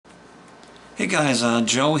Hey guys,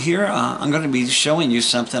 Joe here. I'm going to be showing you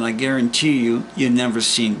something I guarantee you've never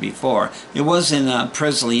seen before. It was in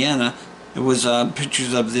Presleyana. It was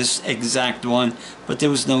pictures of this exact one, but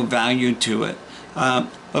there was no value to it.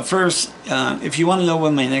 But first, if you want to know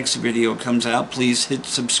when my next video comes out, please hit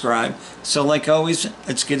subscribe. So like always,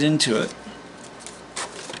 let's get into it.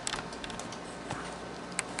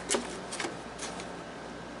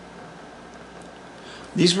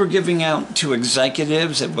 These were giving out to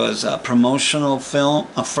executives. It was a promotional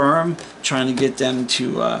firm trying to get them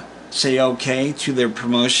to say okay to their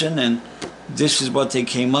promotion, and this is what they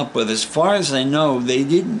came up with. As far as I know, they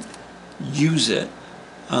didn't use it.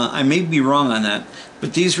 I may be wrong on that,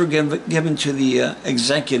 but these were given to the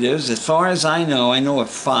executives. As far as I know of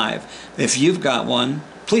 5. If you've got one,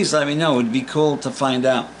 please let me know. It would be cool to find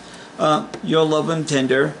out. You'll love them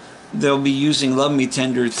tender. They'll be using Love Me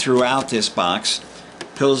Tender throughout this box.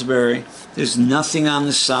 Pillsbury. There's nothing on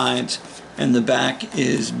the sides, and the back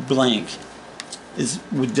is blank. It's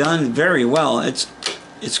done very well. It's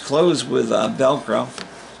closed with Velcro.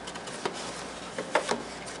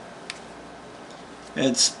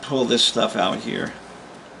 Let's pull this stuff out here.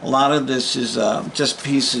 A lot of this is just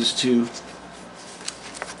pieces to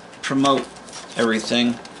promote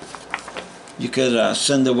everything. You could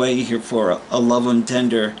send away here for a Love 'em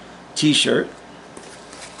Tender T-shirt.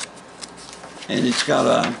 And it's got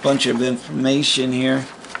a bunch of information here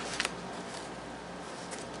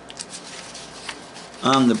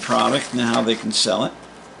on the product and how they can sell it.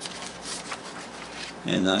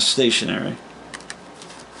 And stationery.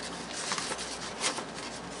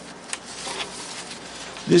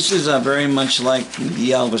 This is very much like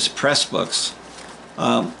the Elvis press books.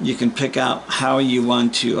 You can pick out how you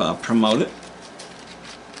want to promote it.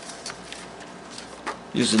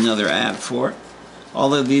 Here's another ad for it.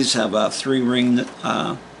 All of these have 3-ring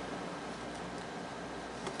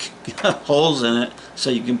holes in it, so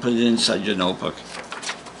you can put it inside your notebook.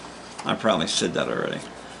 I probably said that already.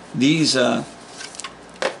 These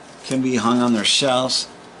can be hung on their shelves.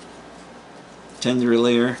 Tender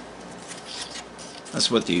layer. That's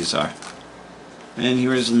what these are. And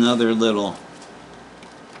here's another little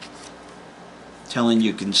telling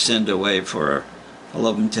you can send away for a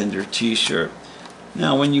Love 'em Tender T-shirt.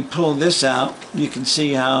 Now when you pull this out, you can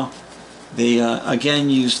see how they again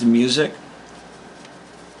use the music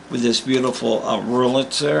with this beautiful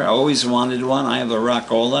Wurlitzer. I always wanted one. I have a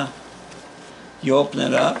Rockola. You open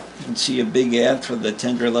it up, you can see a big ad for the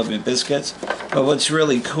Tender Loving Biscuits. But what's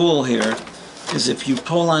really cool here is if you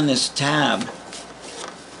pull on this tab,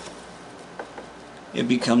 it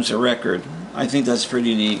becomes a record. I think that's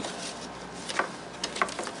pretty neat.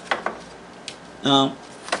 Now,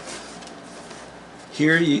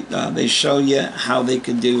 here they show you how they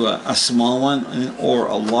could do a small one or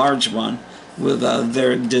a large one with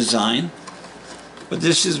their design. But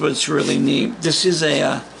this is what's really neat. This is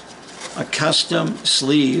a custom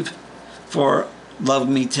sleeve for Love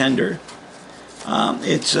Me Tender.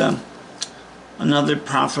 It's another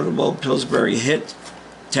profitable Pillsbury hit,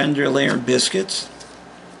 Tender Layer Biscuits.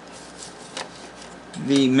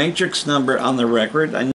 The matrix number on the record,